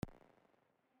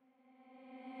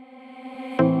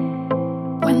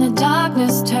the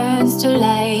darkness turns to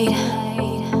light,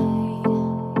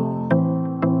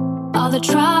 all the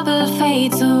trouble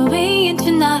fades away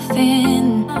into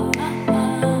nothing.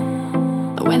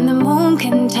 When the moon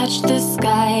can touch the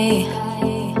sky,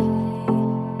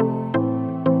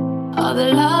 all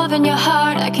the love in your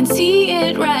heart, I can see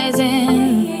it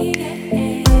rising.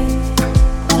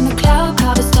 When the cloud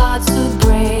cover starts to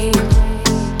break,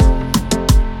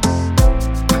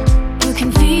 you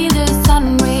can feel the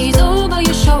sun rays over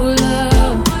your shoulder.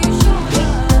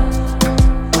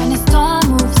 When the storm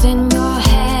moves in your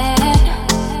head,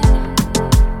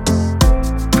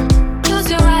 close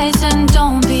your eyes and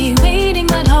don't be waiting,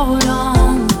 but hold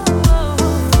on.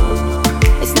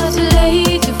 It's not too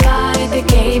late to fight, the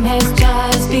game has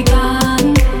just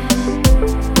begun.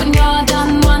 When you're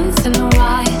done once in a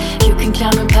while, you can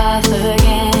climb a path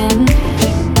again.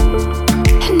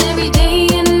 And every day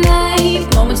and night,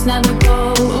 moments never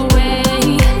go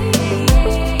away.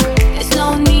 There's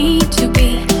no need to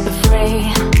be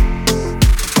afraid.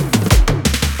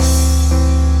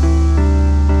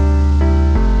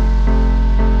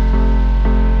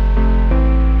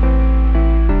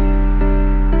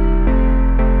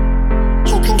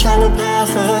 You can climb a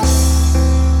path again.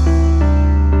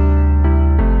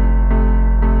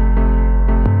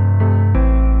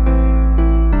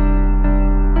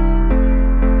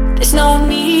 There's no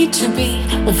need to be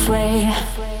afraid.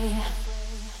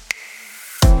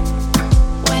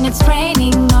 When it's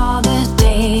raining